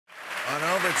on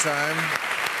overtime.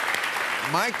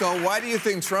 Michael, why do you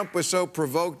think Trump was so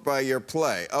provoked by your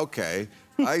play? Okay,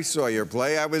 I saw your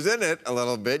play. I was in it a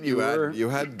little bit. You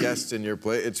had guests in your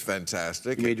play. It's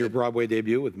fantastic. You made your Broadway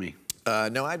debut with me.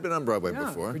 No, I'd been on Broadway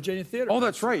before. Virginia Theater. Oh,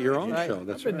 that's right, your own show.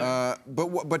 That's right.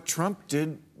 But Trump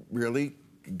did really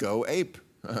go ape.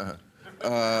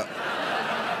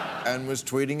 And was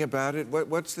tweeting about it.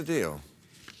 What's the deal?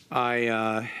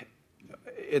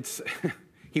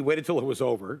 He waited till it was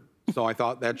over, so I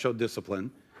thought that showed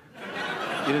discipline.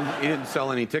 He didn't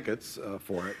sell any tickets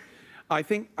for it. I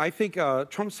think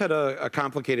Trump's had a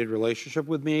complicated relationship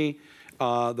with me.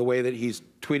 The way that he's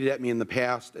tweeted at me in the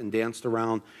past and danced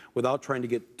around without trying to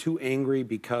get too angry,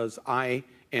 because I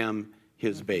am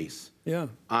his base. Yeah.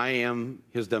 I am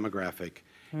his demographic.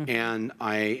 And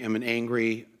I am an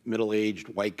angry, middle-aged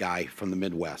white guy from the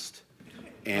Midwest.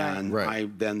 And I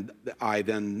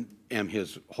then am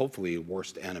his, hopefully,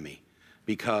 worst enemy.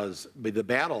 Because the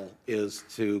battle is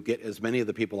to get as many of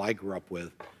the people I grew up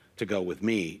with to go with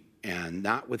me and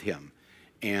not with him.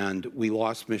 And we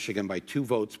lost Michigan by 2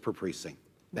 votes per precinct.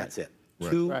 That's it.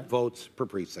 2 votes per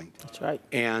precinct. That's right.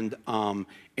 And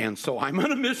so I'm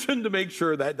on a mission to make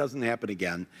sure that doesn't happen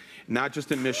again, not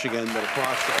just in Michigan, but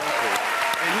across the country.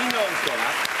 And he knows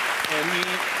that.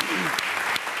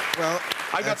 And well,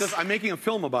 I got this. I'm making a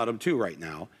film about him too right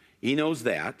now. He knows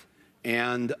that.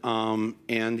 And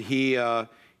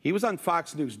he was on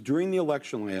Fox News during the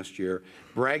election last year,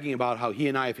 bragging about how he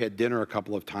and I have had dinner a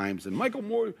couple of times. And Michael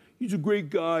Moore, he's a great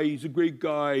guy. He's a great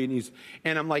guy.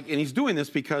 And I'm like, and he's doing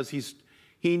this because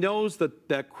he knows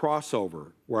that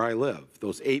crossover where I live,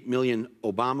 those 8 million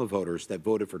Obama voters that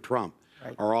voted for Trump,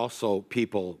 are also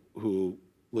people who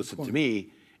listen to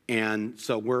me. And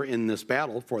so we're in this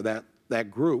battle for that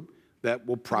group that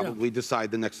will probably decide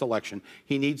the next election.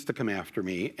 He needs to come after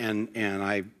me, and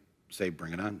I say,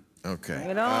 bring it on. Okay. Bring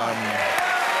it on.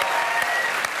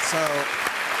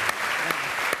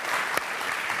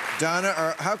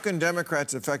 Donna, how can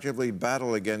Democrats effectively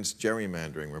battle against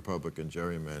gerrymandering, Republican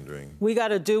gerrymandering? We got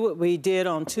to do what we did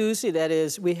on Tuesday. That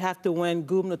is, we have to win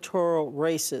gubernatorial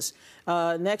races.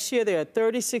 Next year, there are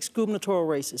 36 gubernatorial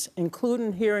races,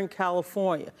 including here in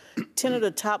California, 10 of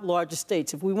the top largest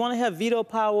states. If we want to have veto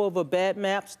power over bad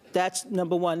maps, that's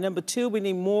number one. Number two, we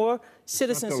need more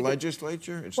citizens. It's not the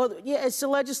legislature? Well, yeah, it's the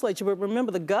legislature, but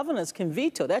remember, the governors can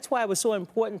veto. That's why it was so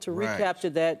important to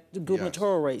recapture that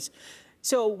gubernatorial race.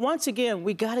 So once again,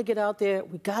 we got to get out there.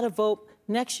 We got to vote.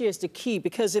 Next year is the key,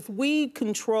 because if we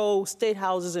control state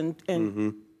houses in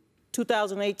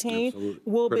 2018,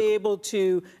 we'll be able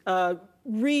to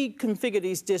reconfigure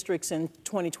these districts in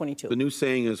 2022. The new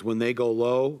saying is, when they go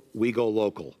low, we go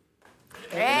local.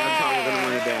 And that's how we're going to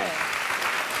win it back.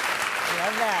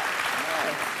 Love that.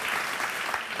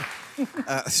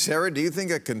 Sarah, do you think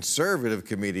a conservative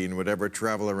comedian would ever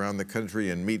travel around the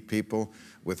country and meet people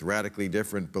with radically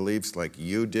different beliefs like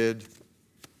you did?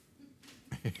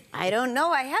 I don't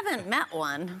know. I haven't met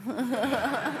one.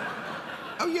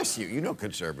 Oh, yes, you know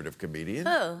conservative comedian.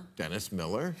 Who? Dennis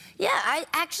Miller. Yeah,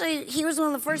 he was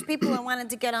one of the first people I wanted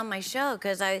to get on my show,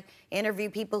 because I interview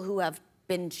people who have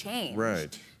been changed.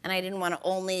 Right. And I didn't want to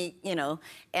only, you know,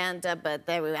 but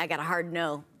I got a hard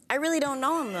no. I really don't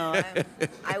know him, though.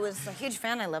 I was a huge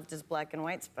fan. I loved his black and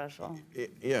white special.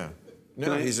 Yeah.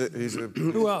 No, he's a...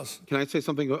 Who else? Can I say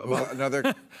something about another...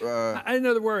 I didn't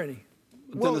know there were any.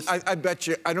 Well, I bet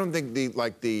you... I don't think who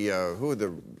are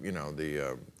the,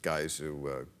 the guys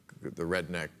who... the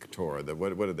redneck tour,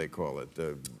 what do they call it?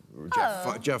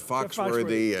 Jeff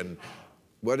Foxworthy and...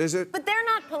 What is it? But they're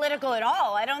not political at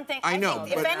all. I don't think... I know,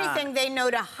 think, if anything, they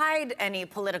know to hide any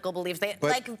political beliefs.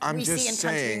 Like we see in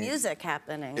country music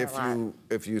happening a lot.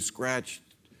 If you scratched,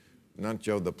 not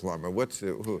Joe the plumber,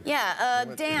 who? Yeah,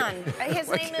 Dan. His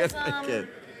name is...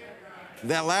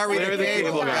 That Larry the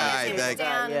Cable Guy.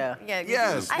 Dan, yeah.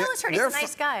 Yes. I always heard he's a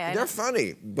nice guy. They're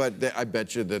funny, but I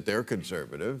bet you that they're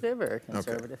conservative. They're very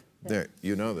conservative. Okay. Yeah. There,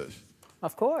 you know this.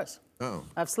 Of course. Oh.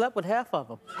 I've slept with half of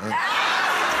them.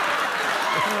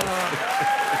 I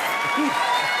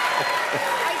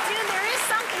do. There is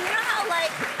something. You know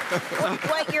how,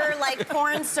 what your,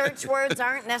 porn search words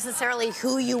aren't necessarily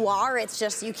who you are. It's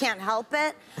just you can't help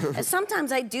it.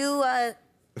 Sometimes I do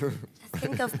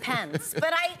think of Pence.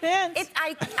 But I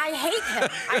hate him.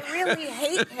 I really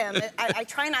hate him. I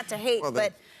try not to hate,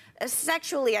 but...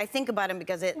 Sexually, I think about him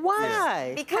because it...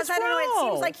 Why? Because, I don't know,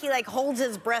 it seems like he, holds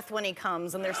his breath when he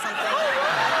comes, and there's something...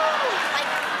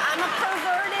 I'm a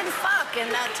perverted fuck,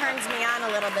 and that turns me on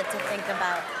a little bit to think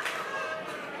about.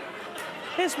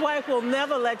 His wife will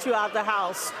never let you out the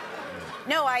house.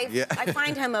 No, I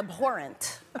find him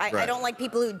abhorrent. I don't like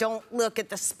people who don't look at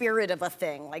the spirit of a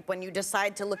thing. Like, when you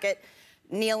decide to look at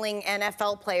kneeling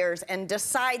NFL players and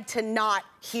decide to not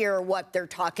hear what they're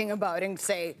talking about and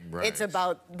say it's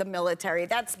about the military.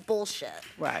 That's bullshit.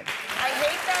 Right. I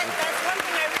hate that. That's one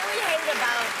thing I really hate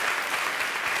about.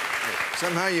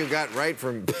 Somehow you got right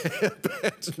from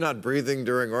not breathing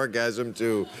during orgasm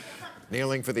to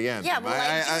kneeling for the anthem. Yeah, well,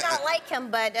 I do not like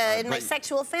him, but in my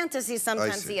sexual fantasies,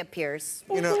 sometimes he appears.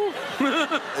 You know,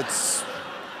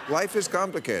 life is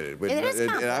complicated. It is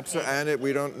complicated.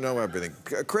 We don't know everything.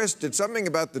 Chris, did something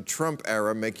about the Trump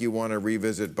era make you want to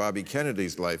revisit Bobby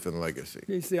Kennedy's life and legacy?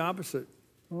 He's the opposite.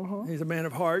 He's a man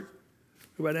of heart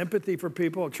who had empathy for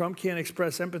people. Trump can't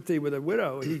express empathy with a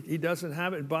widow. He doesn't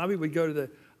have it. Bobby would go to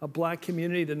a black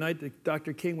community the night that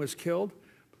Dr. King was killed.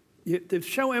 To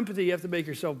show empathy, you have to make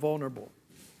yourself vulnerable.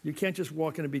 You can't just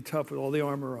walk in and be tough with all the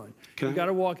armor on. You got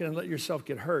to walk in and let yourself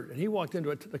get hurt. And he walked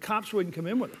into it. The cops wouldn't come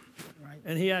in with him. Right.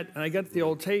 And I got the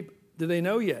old tape. Do they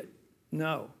know yet?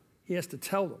 No. He has to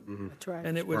tell them. That's right.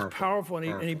 And it was powerful.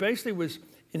 And he basically was,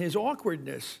 in his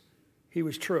awkwardness, he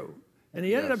was true. And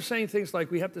he ended up saying things like,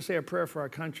 we have to say a prayer for our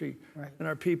country and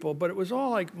our people. But it was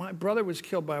all like, my brother was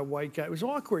killed by a white guy. It was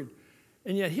awkward.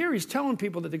 And yet here he's telling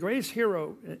people that the greatest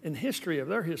hero in history, of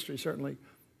their history certainly,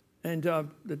 and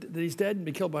that he's dead and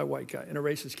be killed by a white guy, and a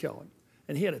racist killing.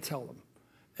 And he had to tell them.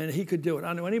 And he could do it. I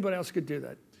don't know anybody else could do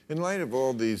that. In light of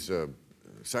all these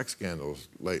sex scandals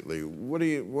lately, what do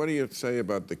you say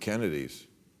about the Kennedys?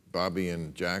 Bobby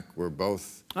and Jack were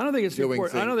both. I don't think it's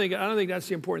important. I don't think that's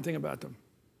the important thing about them.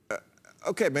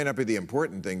 Okay, it may not be the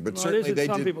important thing, but well, certainly they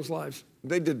did. Some people's lives.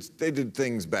 They did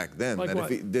things back then. Like that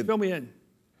what? If he did, Fill me in.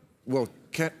 Well,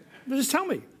 just tell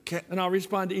me, and I'll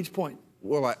respond to each point.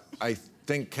 Well, I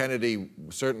think Kennedy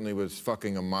certainly was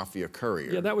fucking a mafia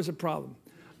courier. Yeah, that was a problem.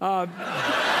 But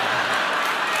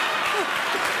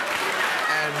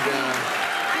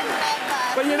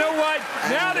you know what?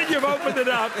 Now that you've opened it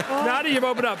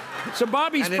up, so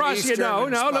Bobby's prosecuting. No,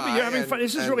 let me. You're having fun.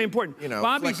 This is really important.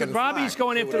 Bobby's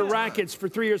going after the rackets for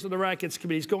 3 years of the rackets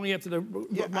committee. He's going after the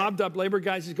mobbed up labor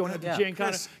guys. He's going after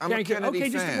Giancana. I'm a Kennedy okay,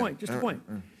 fan. just a point.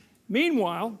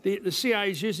 Meanwhile, the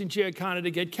CIA is using Giancana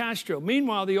to get Castro.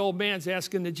 Meanwhile, the old man's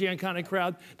asking the Giancana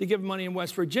crowd to give him money in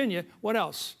West Virginia. What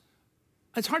else?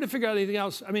 It's hard to figure out anything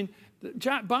else. I mean,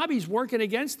 Bobby's working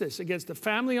against this, against the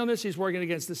family on this. He's working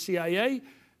against the CIA.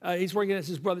 He's working against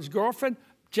his brother's girlfriend.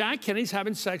 Jack Kennedy's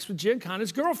having sex with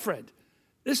Giancana's girlfriend.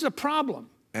 This is a problem.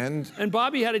 And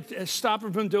Bobby had to stop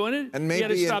him from doing it. And maybe he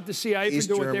had to stop the CIA from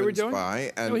doing what they were doing.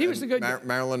 Spy, and, no, he was the good guy.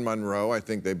 Marilyn Monroe, I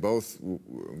think they both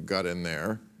got in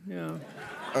there. Yeah.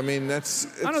 I mean, that's.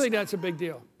 I don't think that's a big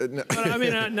deal. No. But, I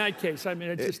mean, in that case, I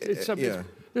mean, it's something.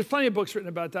 There's plenty of books written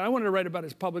about that. I wanted to write about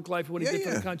his public life and what he did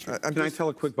for the country. Can I tell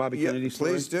a quick Bobby Kennedy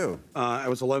story? Please do. I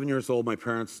was 11 years old. My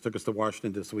parents took us to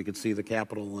Washington so we could see the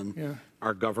Capitol and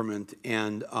our government.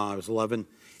 And I was 11,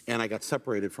 and I got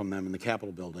separated from them in the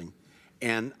Capitol building.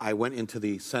 And I went into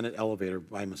the Senate elevator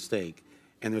by mistake.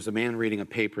 And there's a man reading a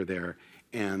paper there,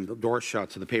 and the door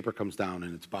shuts, and the paper comes down,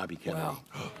 and it's Bobby Kennedy.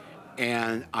 Wow.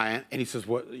 And he says,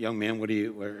 "What, young man? Are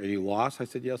you lost?" I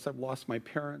said, "Yes, I've lost my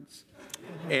parents."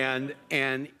 And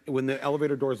when the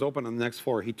elevator doors open on the next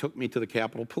floor, he took me to the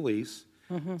Capitol Police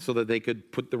so that they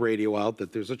could put the radio out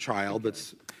that there's a child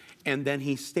that's, and then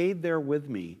he stayed there with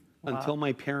me until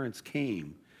my parents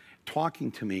came,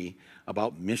 talking to me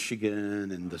about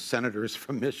Michigan and the senators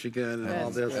from Michigan and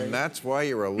all this. And that's why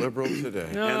you're a liberal today.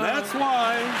 And that's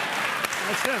why.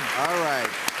 That's him. All right.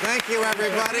 Thank you,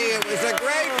 everybody. It was a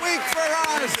great week for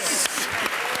us.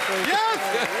 Yes!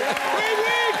 Great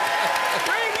week!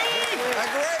 Great week! A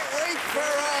great week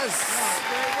for us.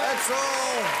 That's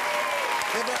all.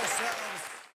 Give ourselves.